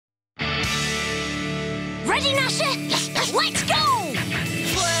Ready, Gnasher? Let's go!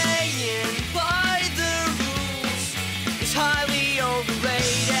 Playing by the rules is highly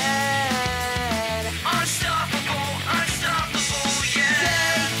overrated. Unstoppable, unstoppable, yeah.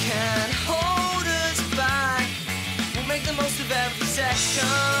 They can't hold us back. We'll make the most of every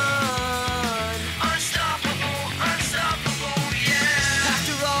second. Unstoppable, unstoppable, yeah.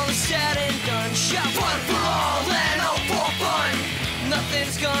 After all is said and done, shout one for all and all for fun.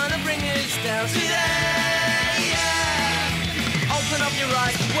 Nothing's gonna bring us down today, yeah. Open up your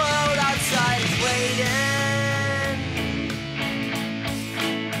eyes, the world outside is waiting.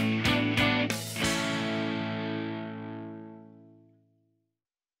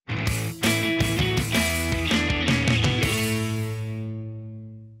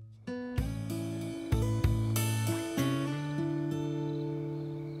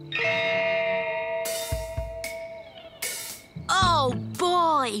 Oh,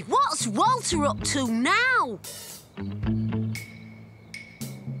 boy, what's Walter up to now?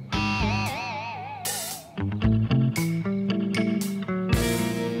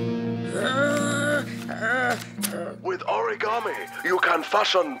 With origami, you can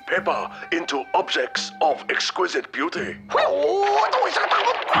fashion paper into objects of exquisite beauty.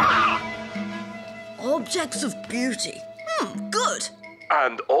 Objects of beauty. Good.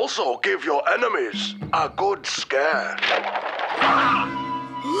 And also give your enemies a good scare.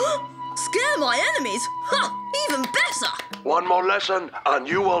 Scare my enemies? Ha! Even better! One more lesson and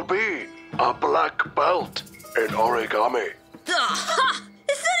you will be a black belt in origami. Aha!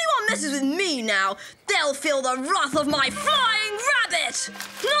 If anyone messes with me now, they'll feel the wrath of my flying rabbit!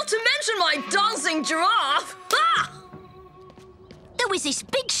 Not to mention my dancing giraffe! Ha! There was this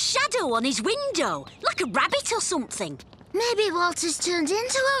big shadow on his window, like a rabbit or something. Maybe Walter's turned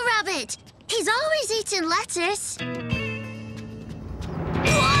into a rabbit. He's always eating lettuce.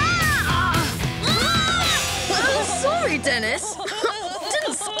 Oh, sorry, Dennis.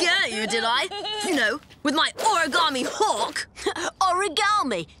 Didn't scare you, did I? You know, with my origami hawk.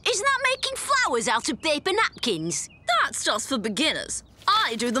 Origami? Isn't that making flowers out of paper napkins? That's just for beginners.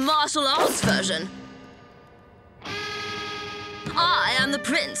 I do the martial arts version. I am the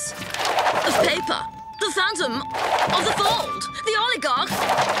prince of paper, the phantom of the fold, the oligarch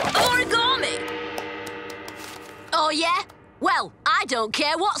of origami. Oh, yeah? Well, I don't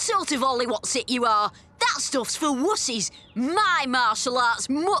care what sort of ollie-what's-it you are. That stuff's for wussies. My martial art's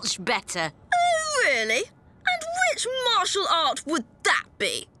much better. Oh, really? And which martial art would that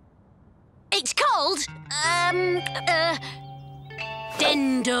be? It's called,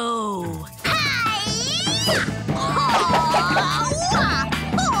 Dendo.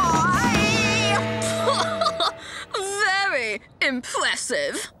 Very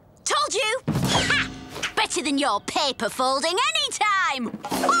impressive. Told you! Ha! Better than your paper folding anytime!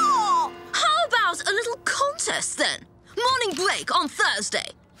 Oh! How about a little contest then? Morning break on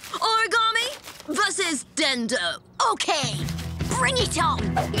Thursday. Origami versus Dendo. OK, bring it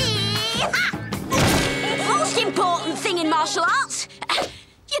on! Most important thing in martial arts,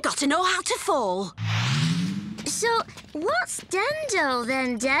 you got to know how to fall. So, what's Dendo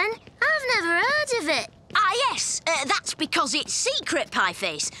then, Den? I've never heard of it. Ah, yes, that's because it's secret,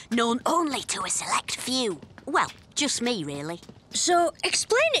 Pieface, known only to a select few. Well, just me, really. So,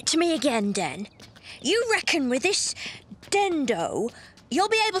 explain it to me again, Den. You reckon with this Dendo, you'll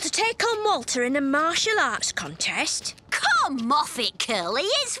be able to take on Walter in a martial arts contest? Come off it, Curly,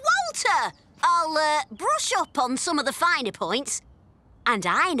 it's Walter! I'll brush up on some of the finer points. And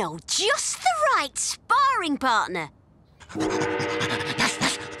I know just the right sparring partner.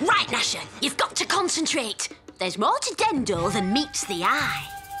 Right, Gnasher, you've got to concentrate. There's more to Dendo than meets the eye.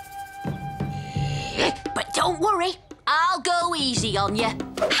 But don't worry, I'll go easy on you.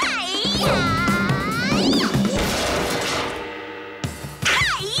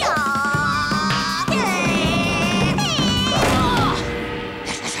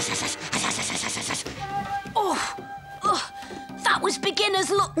 That was beginner's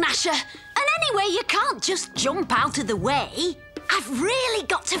luck, Gnasher. And anyway, you can't just jump out of the way. I've really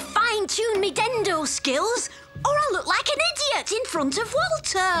got to fine-tune me Dendo skills, or I'll look like an idiot in front of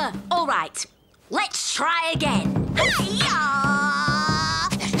Walter. All right, let's try again.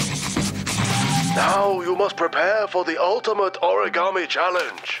 Now you must prepare for the ultimate origami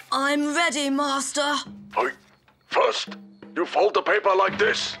challenge. I'm ready, Master. First, you fold the paper like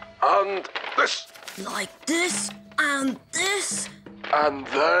this, and this. Like this, and this. And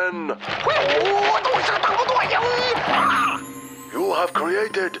then... You have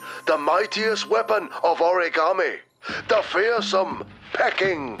created the mightiest weapon of origami, the fearsome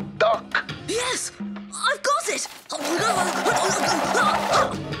pecking duck. Yes, I've got it.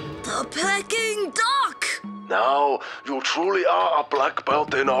 The pecking duck. Now, you truly are a black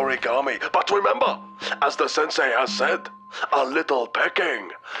belt in origami. But remember, as the sensei has said, a little pecking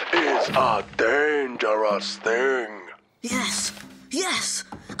is a dangerous thing. Yes, yes,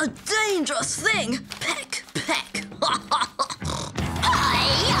 a dangerous thing. Peck, peck.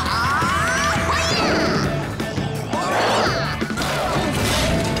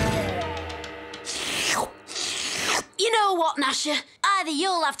 You know what, Gnasher? Either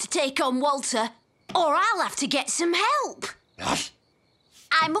you'll have to take on Walter, or I'll have to get some help.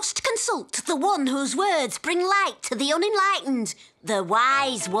 I must consult the one whose words bring light to the unenlightened, the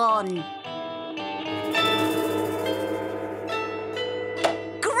wise one.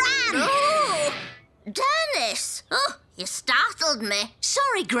 Gran! Oh, Dennis! Oh, you startled me.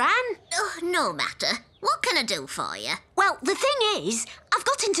 Sorry, Gran. Oh, no matter. What can I do for you? Well, the thing is, I've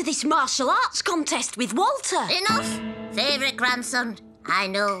got into this martial arts contest with Walter. Enough! Favourite grandson, I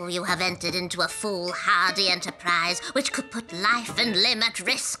know you have entered into a foolhardy enterprise which could put life and limb at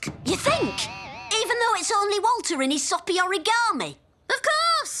risk. You think? Even though it's only Walter in his soppy origami? Of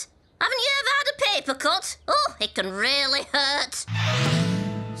course! Haven't you ever had a paper cut? Oh, it can really hurt.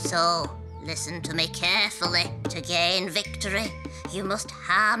 So, listen to me carefully. To gain victory, you must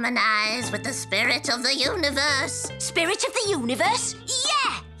harmonise with the spirit of the universe. Spirit of the universe?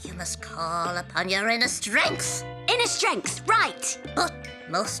 Yeah! You must call upon your inner strength. Inner strength, right. But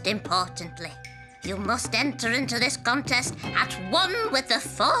most importantly, you must enter into this contest at one with the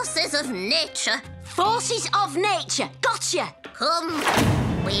forces of nature. Forces of nature, gotcha! Come,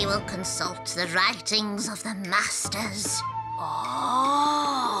 we will consult the writings of the masters.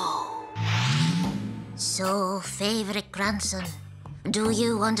 Oh. So, favourite grandson, do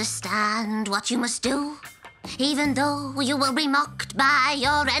you understand what you must do? Even though you will be mocked by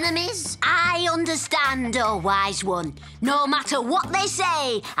your enemies? I understand, oh wise one. No matter what they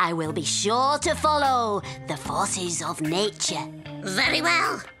say, I will be sure to follow the forces of nature. Very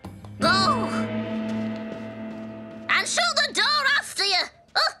well. Go! And shut the door after you!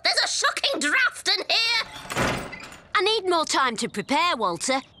 Oh, there's a shocking draft in here! I need more time to prepare,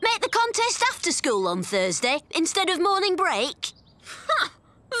 Walter. Make the contest after school on Thursday instead of morning break. Huh,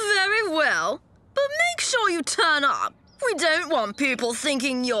 very well. But make sure you turn up. We don't want people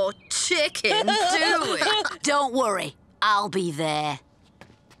thinking you're chicken, do we? Don't worry, I'll be there.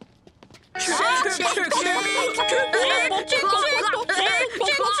 I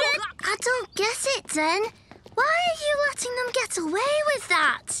don't get it, then. Why are you letting them get away with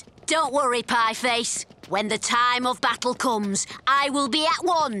that? Don't worry, Pieface. When the time of battle comes, I will be at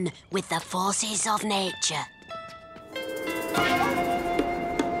one with the forces of nature.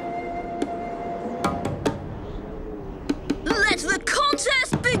 Let the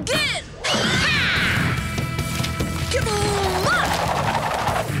contest begin! Come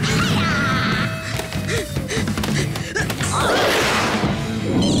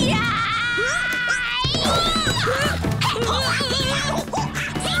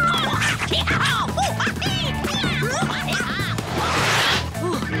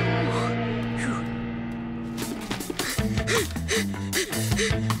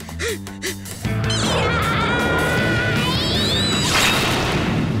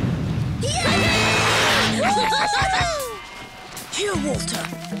Here, Walter.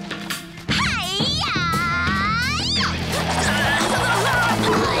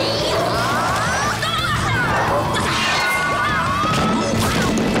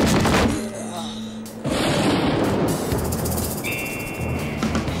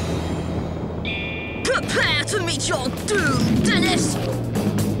 Prepare to meet your doom, Dennis!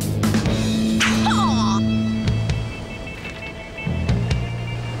 Come on!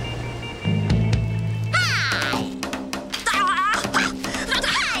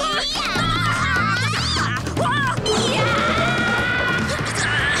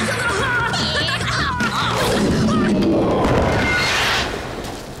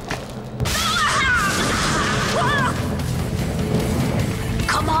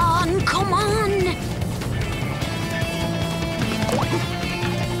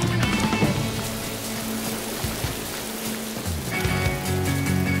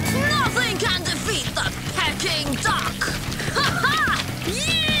 Nothing can defeat the Peking duck! Ha-ha!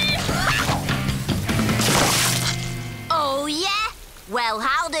 Oh, yeah? Well,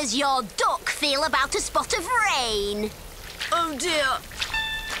 how does your duck feel about a spot of rain? Oh, dear.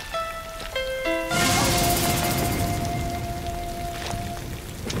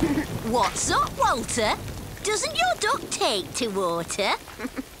 What's up, Walter? Doesn't your duck take to water?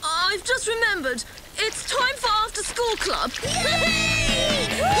 I've just remembered. It's time for after-school club.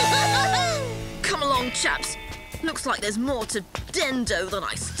 Come along, chaps. Looks like there's more to Dendo than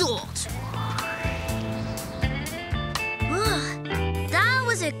I thought.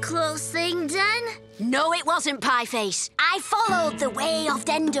 was a close thing, Den. No, it wasn't, Pieface. I followed the way of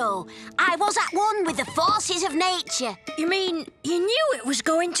Dendo. I was at one with the forces of nature. You mean you knew it was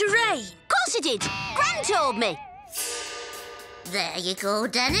going to rain? Of course I did. Gran told me. There you go,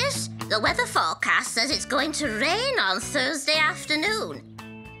 Dennis. The weather forecast says it's going to rain on Thursday afternoon.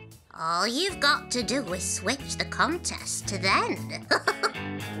 All you've got to do is switch the contest to then.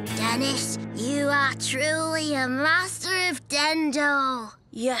 Dennis, you are truly a master of Dendo.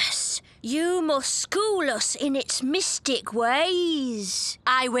 Yes, you must school us in its mystic ways.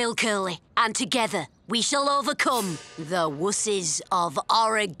 I will, Curly. And together we shall overcome the wusses of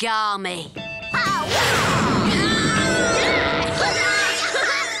origami. Ow!